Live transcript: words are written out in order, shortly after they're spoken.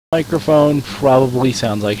Microphone probably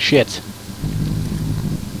sounds like shit.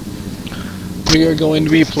 We are going to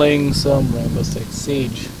be playing some Rainbow Six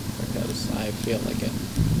Siege because I feel like it.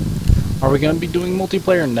 Are we going to be doing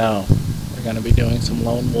multiplayer? No. We're going to be doing some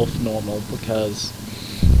Lone Wolf normal because,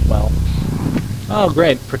 well, oh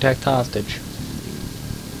great, protect hostage.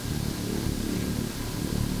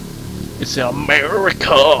 It's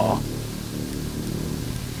America!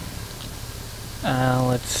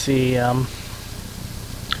 Let's see,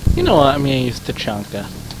 you know what, I'm gonna use Tachanka.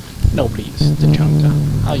 Nobody uses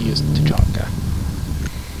Tachanka. I'll use Tachanka.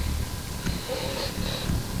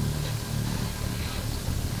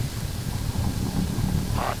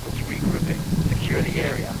 Hostiles regrouping. Secure the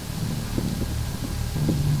area.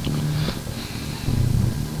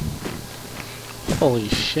 Holy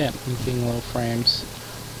shit, I'm getting low frames.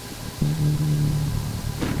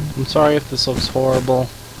 I'm sorry if this looks horrible.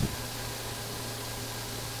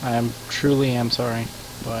 I truly am sorry,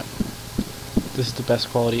 but this is the best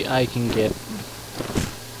quality I can get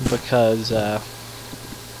because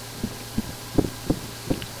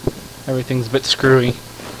everything's a bit screwy.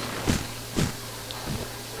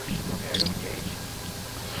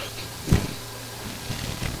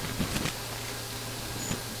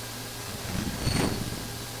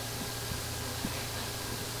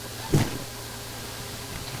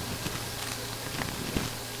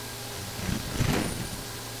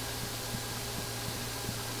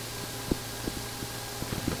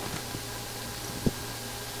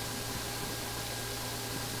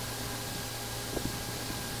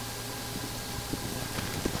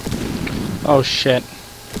 Oh shit.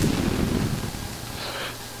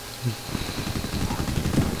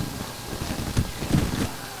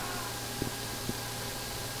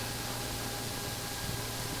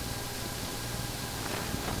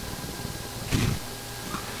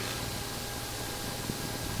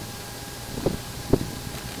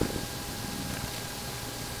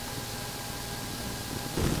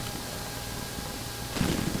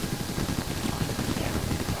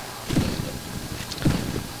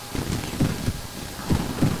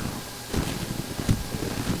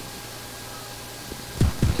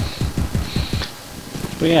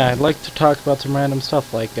 But yeah, I'd like to talk about some random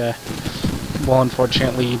stuff like, well,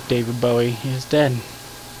 unfortunately, David Bowie is dead.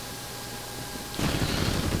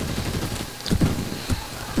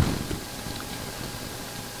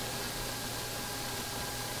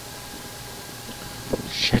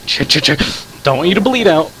 Shit. Don't want you to bleed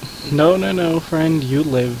out. No, friend, you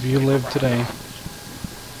live today.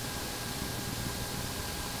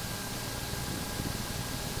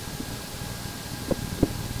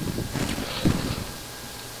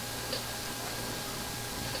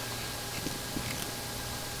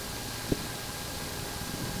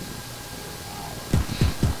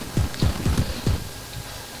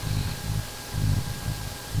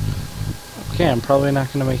 Okay, I'm probably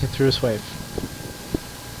not going to make it through this wave.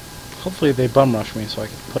 Hopefully they bum rush me so I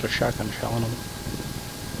can put a shotgun shell in them.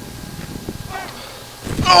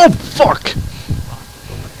 Oh, fuck!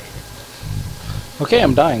 Okay,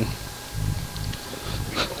 I'm dying.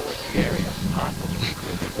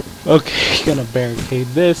 Okay, gonna barricade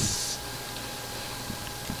this.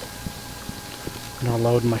 Gonna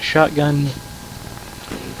load my shotgun.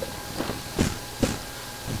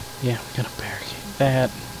 Yeah, I'm gonna barricade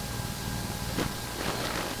that.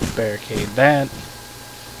 Barricade that.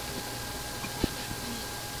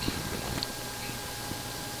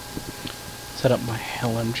 Set up my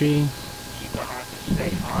LMG.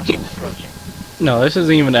 No, this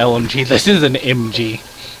isn't even an LMG, this is an MG.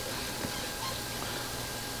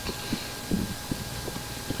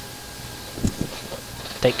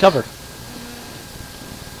 Take cover.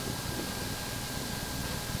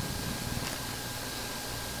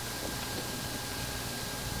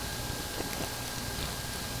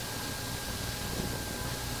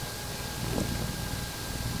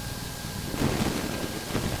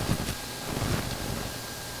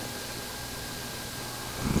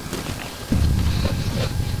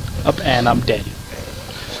 Up and I'm dead.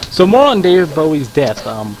 So more on David Bowie's death.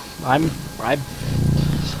 I'm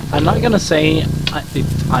not gonna say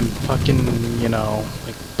I'm fucking, you know,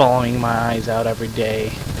 like bawling my eyes out every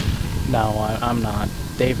day. No, I'm not.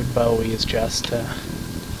 David Bowie is just.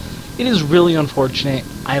 It is really unfortunate.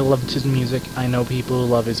 I loved his music. I know people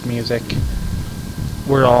who love his music.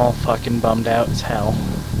 We're all fucking bummed out as hell.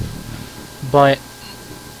 But,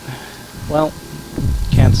 well,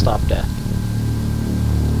 can't stop death.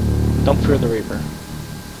 Don't fear the Reaper.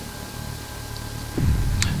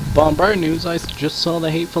 Bombard news, I just saw The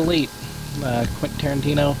Hateful Eight. Quentin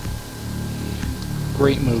Tarantino.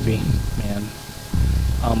 Great movie, man.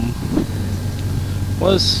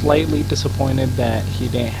 Was slightly disappointed that he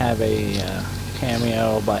didn't have a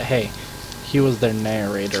cameo, but hey, he was their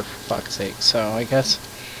narrator for fuck's sake, so I guess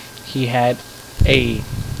he had a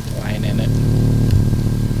line in it.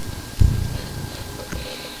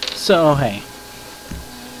 So hey,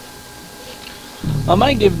 I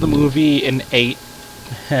might give the movie an 8.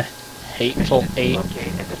 Hateful 8.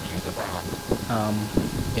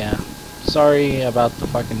 Yeah. Sorry about the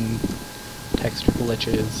fucking texture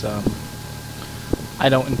glitches. I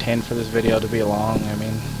don't intend for this video to be long. I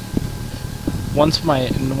mean,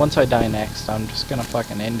 once I die next, I'm just gonna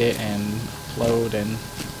fucking end it and upload, and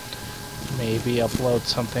maybe upload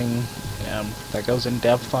something that goes in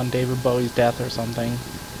depth on David Bowie's death or something.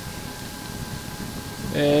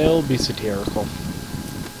 It'll be satirical.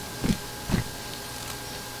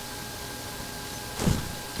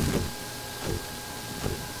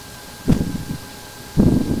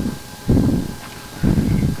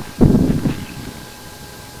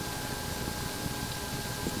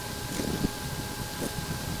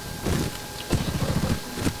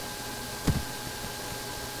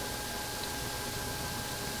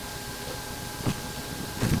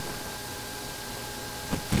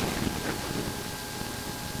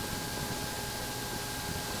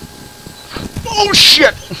 Oh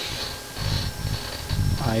shit!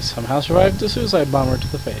 I somehow survived the suicide bomber to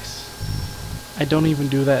the face. I don't even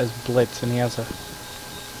do that as Blitz, and he has a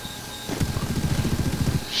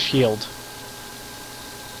shield.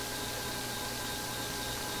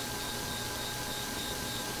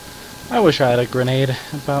 I wish I had a grenade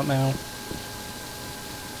about now.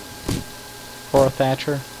 Or a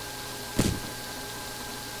Thatcher.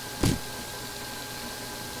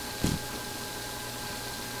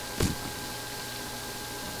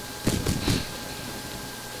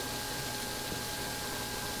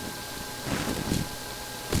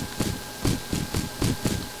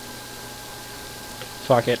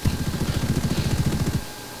 Fuck it.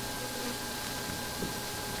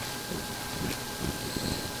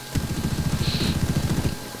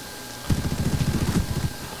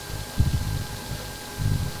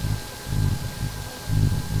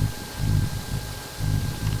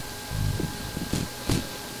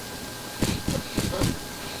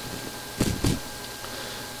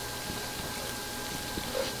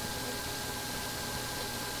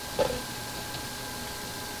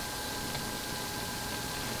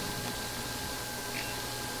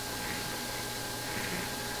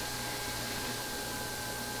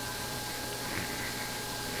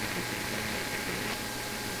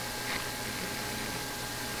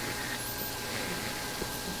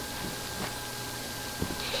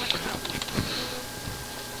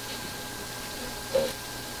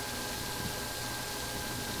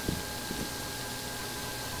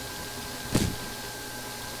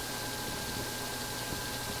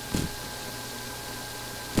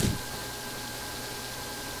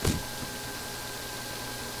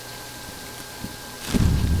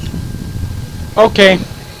 Okay.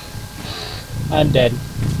 I'm dead.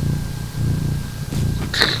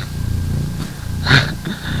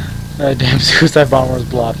 That damn suicide bomber was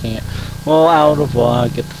blocking it. Well, out of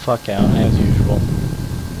luck. Get the fuck out, as usual.